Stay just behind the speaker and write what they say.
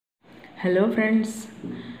Hello friends,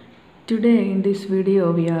 today in this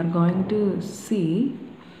video we are going to see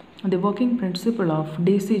the working principle of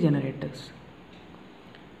DC generators.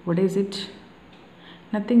 What is it?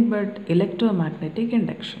 Nothing but electromagnetic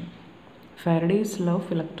induction. Faraday's law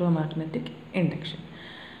of electromagnetic induction.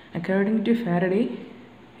 According to Faraday,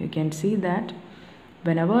 you can see that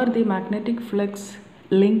whenever the magnetic flux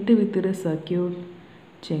linked with the circuit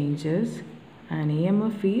changes, an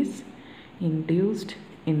EMF is induced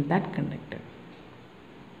in that conductor.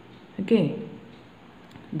 Okay,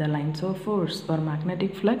 the lines of force or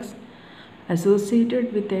magnetic flux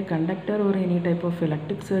associated with a conductor or any type of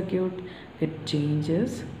electric circuit, it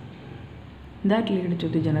changes that lead to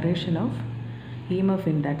the generation of EMF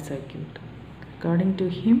in that circuit. According to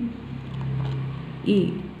him,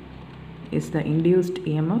 E is the induced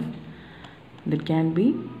EMF that can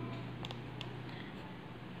be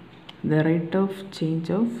the rate of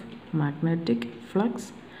change of magnetic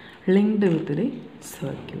flux linked with the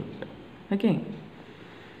circuit. Okay,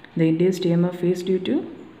 the induced EMF is due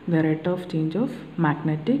to the rate of change of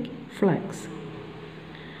magnetic flux.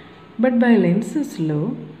 But by Lenz's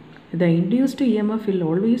law, the induced EMF will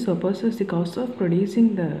always oppose the cause of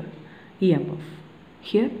producing the EMF.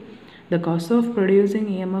 Here, the cause of producing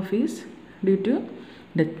EMF is due to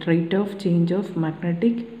the rate of change of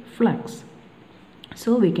magnetic flux.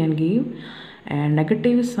 So we can give a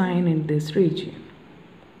negative sign in this region.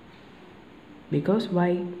 Because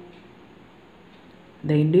why?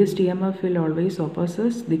 The induced EMF will always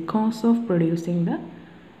oppose the cause of producing the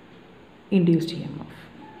induced EMF.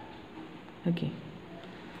 Okay.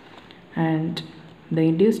 And the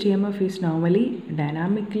induced EMF is normally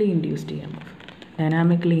dynamically induced EMF.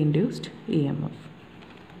 Dynamically induced EMF.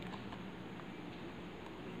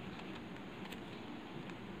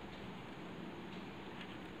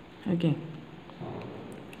 Okay.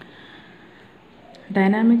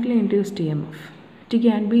 Dynamically induced EMF. It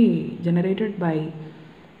can be generated by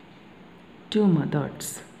two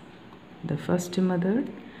methods. The first method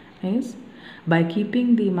is by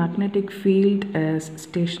keeping the magnetic field as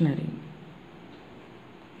stationary.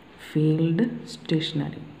 Field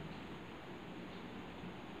stationary.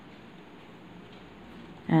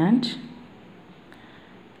 And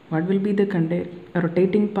what will be the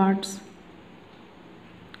rotating parts?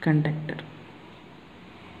 Conductor.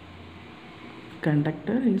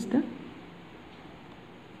 Conductor is the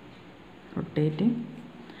rotating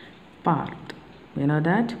part. You know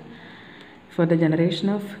that for the generation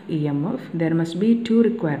of EMF there must be two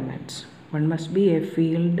requirements. One must be a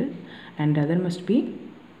field and the other must be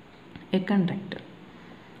a conductor.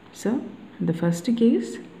 So in the first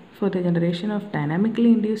case, for the generation of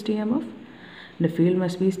dynamically induced EMF, the field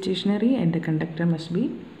must be stationary and the conductor must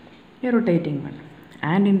be a rotating one.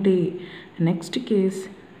 And in the next case,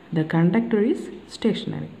 the conductor is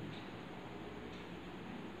stationary.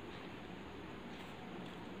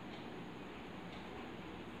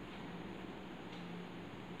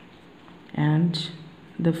 And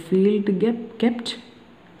the field kept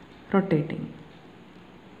rotating.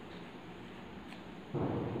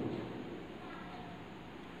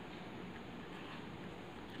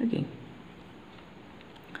 Okay.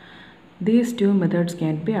 These two methods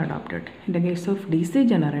can be adopted. In the case of DC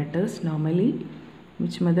generators, normally,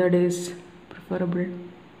 which method is preferable?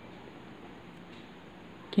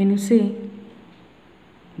 Can you say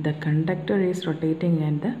the conductor is rotating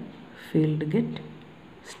and the field get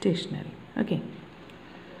stationary? Okay.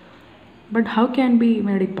 But how can be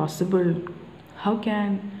made it possible? How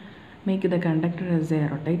can make the conductor as a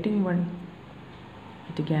rotating one?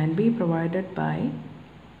 It can be provided by,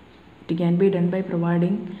 it can be done by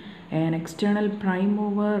providing an external prime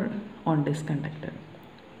mover on this conductor.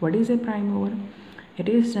 What is a prime mover? It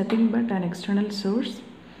is nothing but an external source.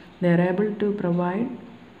 They are able to provide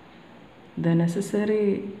the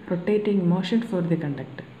necessary rotating motion for the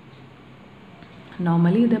conductor.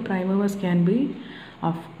 Normally the prime movers can be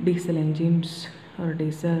of diesel engines or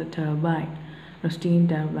diesel turbine or steam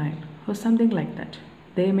turbine or something like that.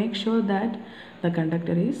 They make sure that the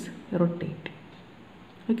conductor is rotating.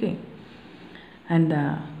 Okay. And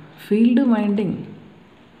the field winding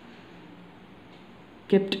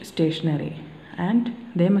kept stationary and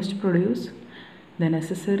they must produce the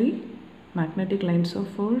necessary magnetic lines of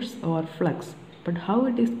force or flux. But how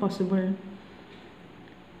it is possible?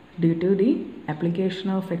 Due to the application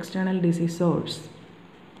of external DC source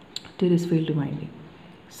to this field winding.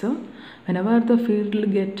 So whenever the field will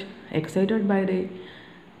get excited by the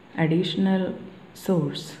additional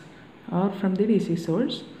source or from the DC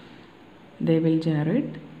source, they will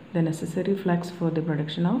generate the necessary flux for the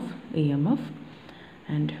production of EMF,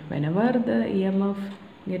 and whenever the EMF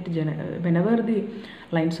whenever the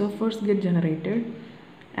lines of force get generated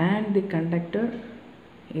and the conductor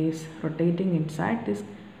is rotating inside this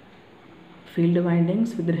field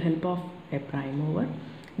windings with the help of a prime mover,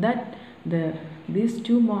 that these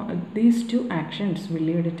two actions will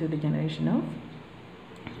lead to the generation of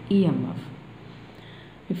EMF.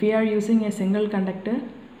 If we are using a single conductor,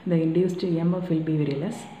 the induced EMF will be very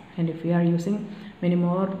less, and if we are using many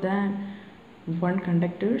more than one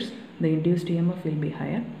conductors, the induced EMF will be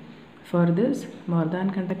higher. For this, more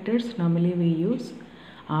than conductors, normally we use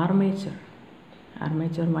armature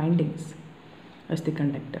windings as the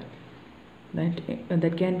conductor.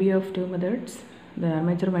 That can be of two methods. The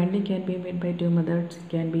armature winding can be made by two methods. It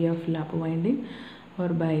can be of lap winding or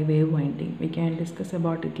by wave winding. We can discuss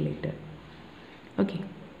about it later. Okay,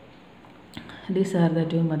 these are the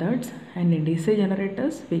two methods, and in DC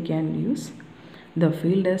generators we can use the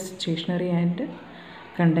field as stationary and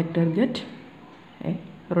conductor get a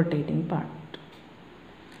rotating part.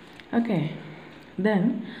 Okay,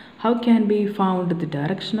 then how can be found the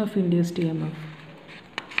direction of induced EMF?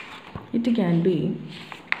 It can be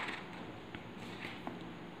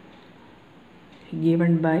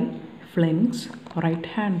given by Fleming's right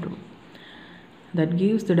hand rule that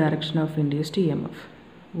gives the direction of induced EMF.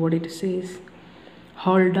 What it says: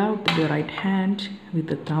 hold out the right hand with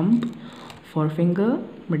the thumb, forefinger,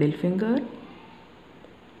 middle finger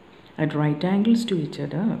at right angles to each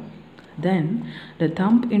other. Then the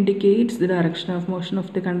thumb indicates the direction of motion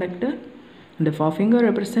of the conductor, and the forefinger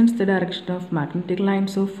represents the direction of magnetic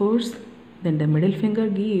lines of force. Then the middle finger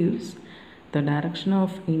gives the direction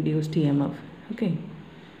of induced EMF. Okay,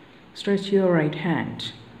 stretch your right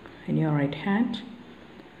hand. In your right hand,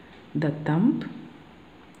 the thumb,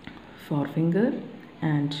 forefinger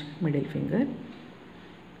and middle finger.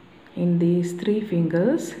 In these three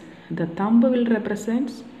fingers, the thumb will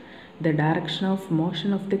represent the direction of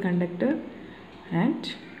motion of the conductor,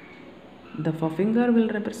 and the forefinger will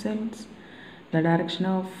represent the direction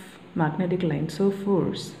of magnetic lines of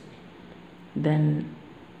force. Then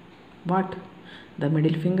what? The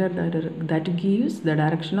middle finger that gives the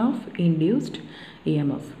direction of induced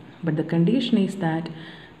EMF. But the condition is that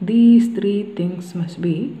these three things must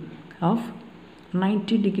be of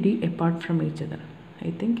 90 degrees apart from each other.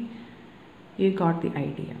 I think you got the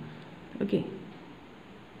idea. Okay.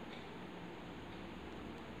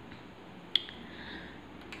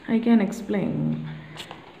 I can explain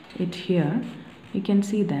it here. You can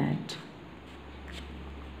see that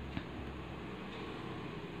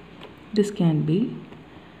this can be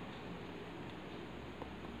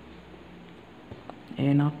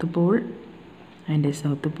a north pole and a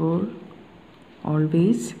south pole.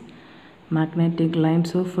 Always magnetic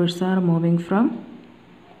lines of force are moving from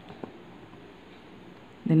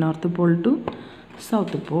the north pole to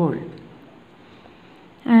south pole,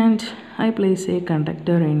 and I place a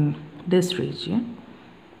conductor in this region,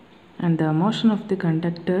 and the motion of the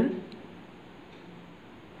conductor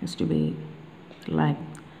is to be like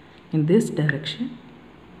in this direction.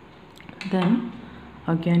 Then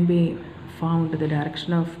how can be found the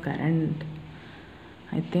direction of current?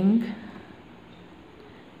 I think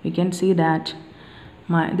you can see that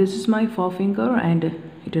this is my forefinger, and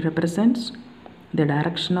it represents the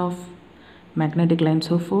direction of magnetic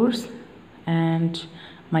lines of force, and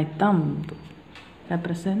my thumb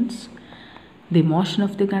represents the motion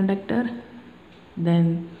of the conductor.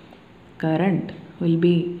 Then current will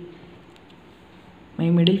be my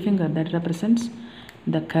middle finger, that represents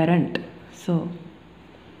the current. So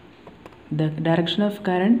the direction of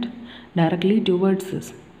current directly towards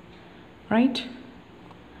us, right,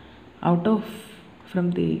 out of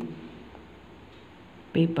from the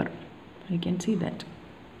paper. You can see that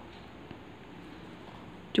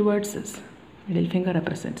towards us, middle finger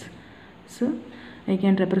represents. So I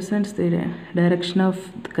can represent the direction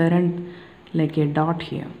of the current like a dot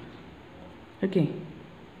here. Okay,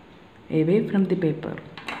 away from the paper.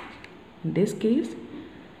 In this case,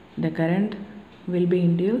 the current will be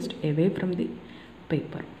induced away from the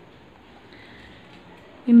paper.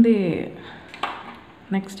 In the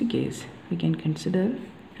next case, we can consider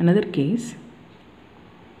another case.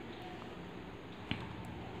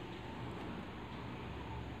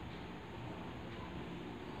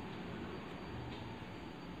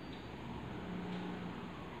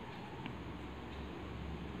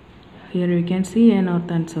 Here you can see a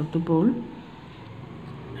north and south pole,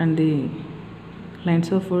 and the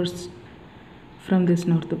lines of force from this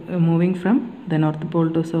moving from the north pole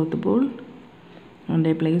to south pole, and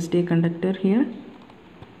I placed a conductor here,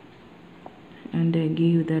 and I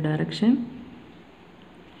give the direction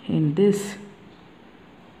in this.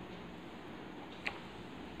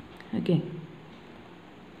 Okay,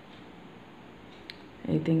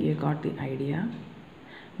 I think you got the idea.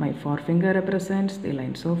 My forefinger represents the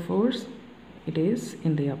lines of force. It is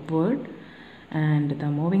in the upward, and the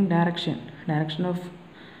moving direction of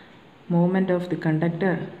movement of the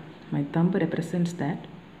conductor, my thumb represents that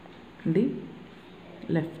the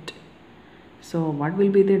left. So what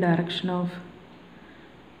will be the direction of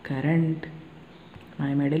current?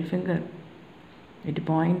 My middle finger, it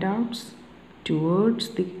points out towards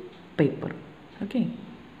the paper. Okay,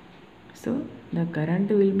 so the current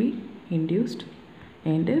will be induced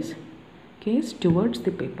in this case towards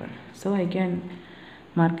the paper, so I can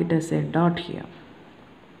mark it as a dot here.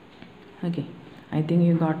 Okay, I think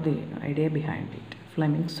you got the idea behind it.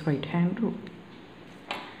 Fleming's right hand rule.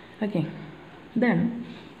 Okay, then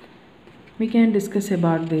we can discuss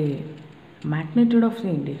about the magnitude of the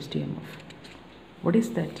induced EMF. What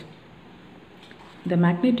is that? The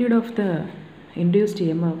magnitude of the induced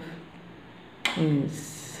EMF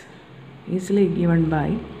is easily given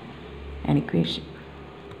by an equation.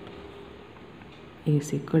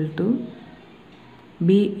 Is equal to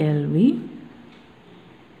BLV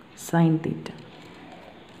sin theta.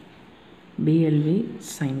 BLV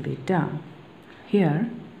sin theta.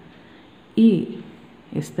 Here E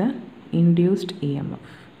is the induced EMF.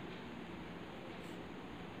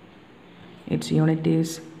 Its unit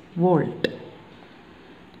is volt,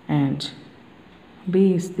 and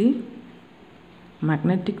B is the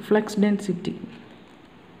magnetic flux density.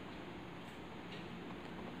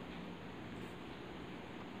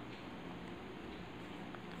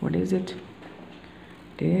 What is it?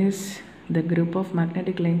 It is the group of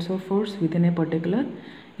magnetic lines of force within a particular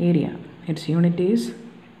area. Its unit is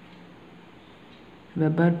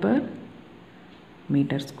Weber per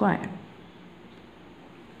meter square.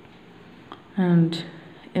 And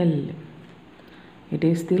L, it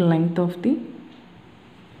is the length of the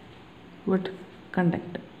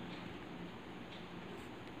conductor.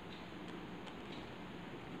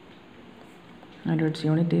 And its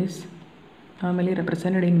unit is normally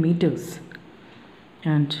represented in meters.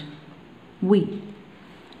 And V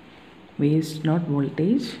is not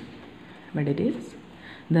voltage, but it is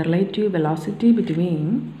the relative velocity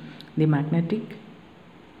between the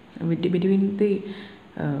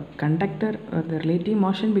conductor, or the relative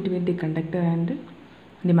motion between the conductor and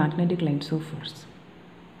the magnetic lines of force.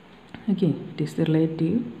 Okay, it is the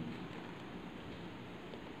relative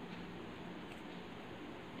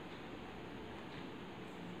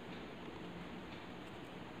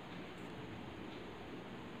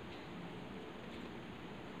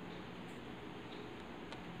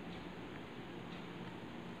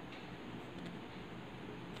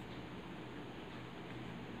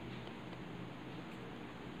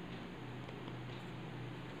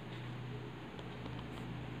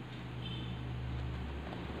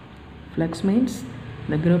flux means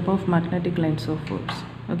the group of magnetic lines of force.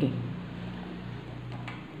 Okay,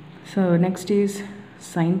 so next is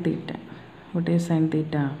sin theta. What is sin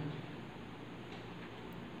theta?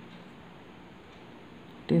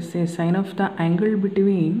 It is a sine of the angle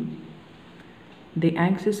between the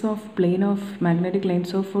axis of plane of magnetic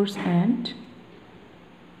lines of force and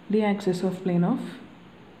the axis of plane of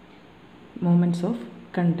moments of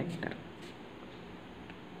conductor.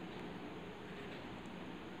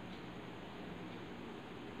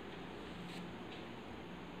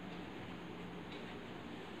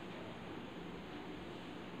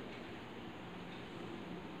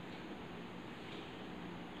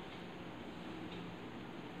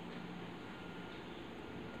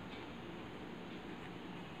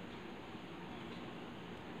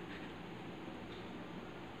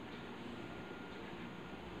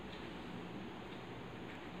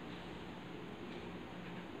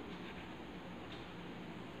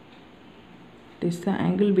 This is the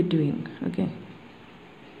angle between. Okay,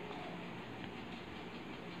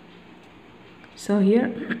 so here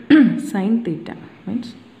sin theta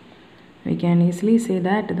means we can easily say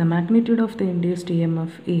that the magnitude of the induced EMF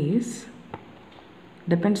is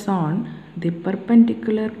depends on the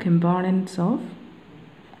perpendicular component of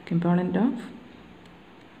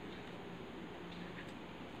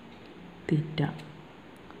theta.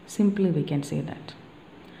 Simply we can say that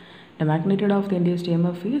the magnitude of the induced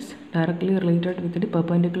EMF is directly related with the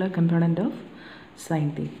perpendicular component of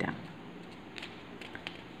sin theta.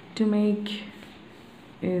 To make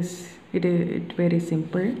it very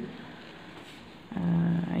simple,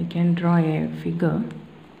 I can draw a figure.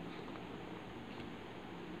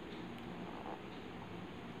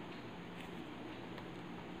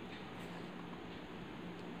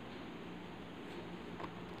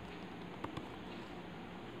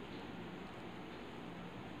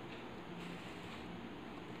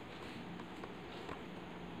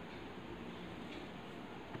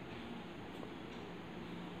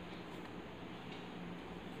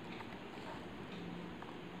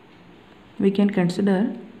 we can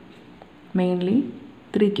consider mainly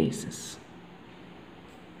 3 cases.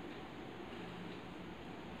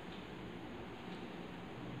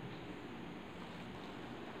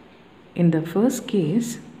 In the first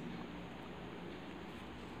case,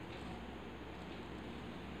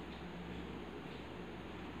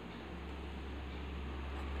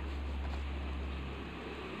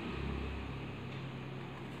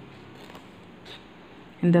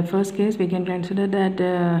 we can consider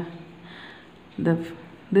that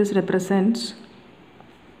this represents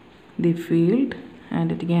the field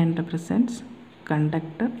and it again represents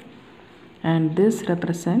conductor, and this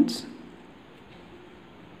represents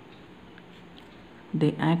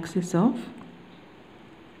the axis of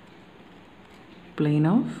plane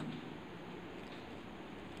of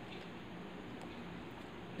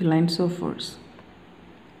the lines of force,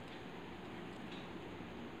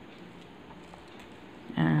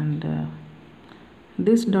 and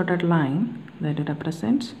this dotted line that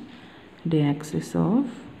represents the axis of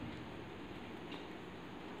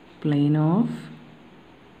plane of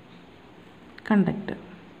conductor.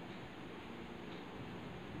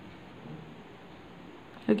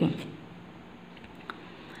 Okay,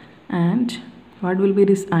 and what will be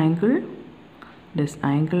this angle? This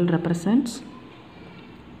angle represents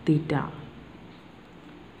theta.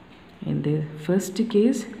 In the first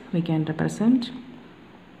case, we can represent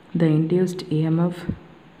the induced EMF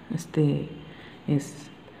induced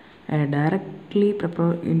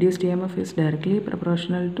EMF is directly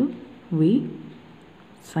proportional to V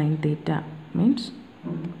sin theta, means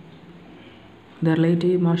the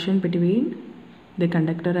relative motion between the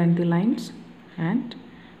conductor and the lines and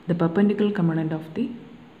the perpendicular component of the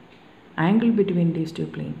angle between these two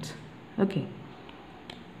planes. Okay.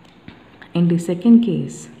 In the second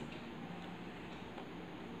case,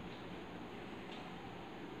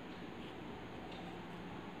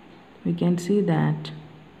 we can see that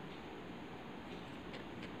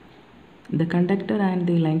the conductor and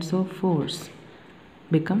the lines of force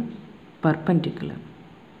become perpendicular.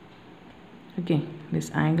 Okay,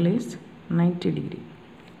 this angle is 90 degree,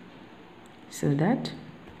 so that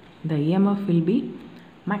the EMF will be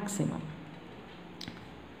maximum.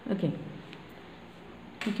 Okay,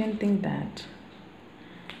 you can think that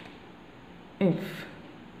if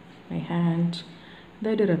my hand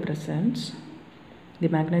that represents the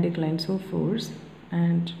magnetic lines of force,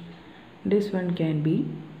 and this one can be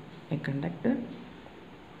a conductor.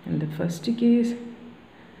 In the first case,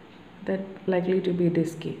 that likely to be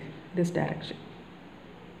this case, this direction.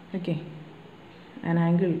 Okay, an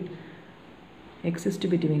angle exists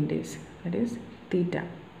between this, that is theta.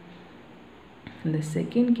 In the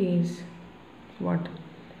second case, what?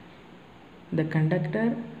 The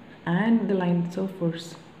conductor and the lines of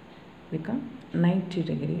force become 90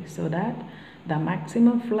 degrees, so that the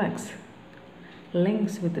maximum flux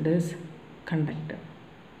links with this conductor.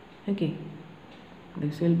 Okay,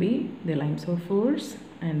 this will be the lines of force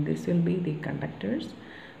and this will be the conductors.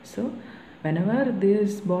 So whenever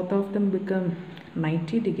both of them become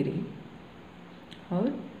 90 degree,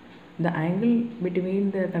 or the angle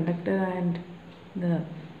between the conductor and the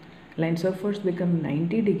lines of force become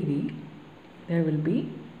 90 degree, there will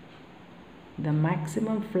be the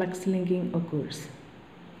maximum flux linking occurs.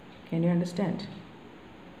 Can you understand?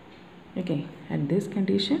 Okay, at this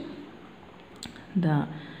condition, the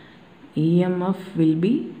EMF will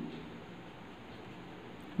be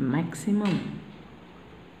maximum,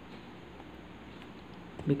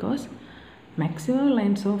 because maximum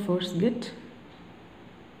lines of force get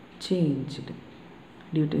changed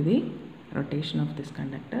due to the rotation of this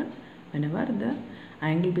conductor. Whenever the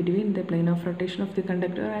angle between the plane of rotation of the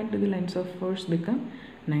conductor and the lines of force become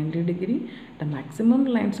 90 degree, the maximum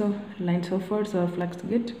lines of force or flux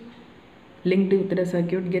get linked with the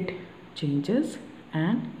circuit get changes,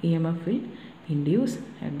 and EMF will induce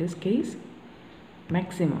at this case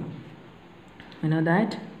maximum. You know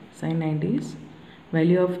that sin 90 is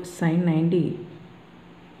value of sin 90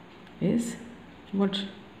 is what?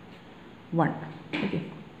 1.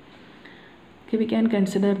 Okay, we can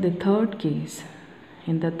consider the third case.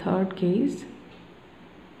 In the third case,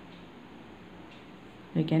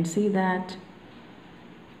 we can see that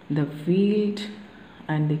the field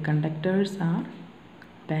and the conductors are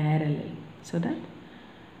parallel, so that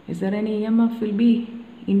is there any EMF will be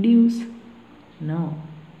induced? No,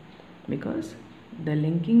 because the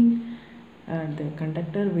linking the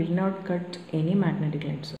conductor will not cut any magnetic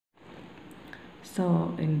lines.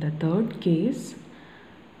 So in the third case,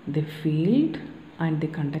 the field and the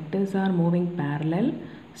conductors are moving parallel,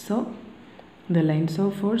 so the lines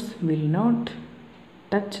of force will not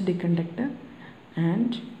touch the conductor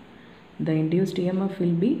and the induced EMF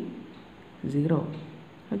will be 0.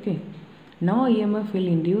 Okay. No EMF will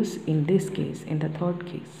induce in this case, in the third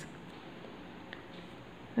case.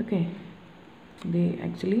 Okay.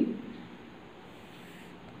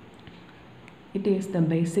 It is the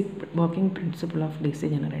basic working principle of DC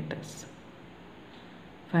generators.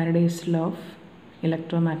 Faraday's law of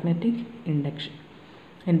electromagnetic induction.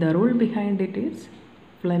 And the rule behind it is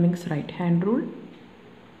Fleming's right hand rule.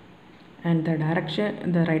 And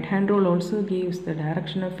the right hand rule also gives the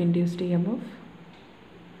direction of induced EMF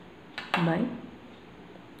by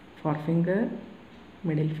forefinger,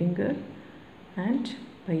 middle finger, and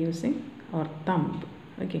by using our thumb.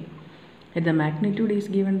 Okay. And the magnitude is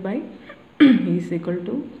given by E is equal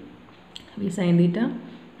to V sin theta.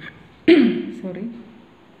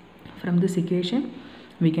 From this equation,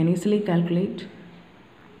 we can easily calculate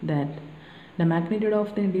that the magnitude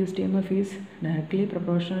of the induced EMF is directly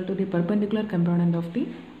proportional to the perpendicular component of the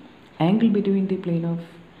angle between the plane of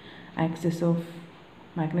axis of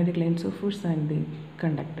magnetic lines of force and the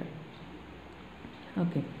conductor.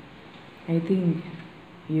 Okay, I think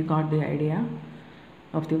you got the idea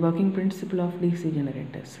of the working principle of DC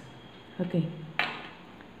generators. Okay,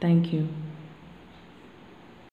 thank you.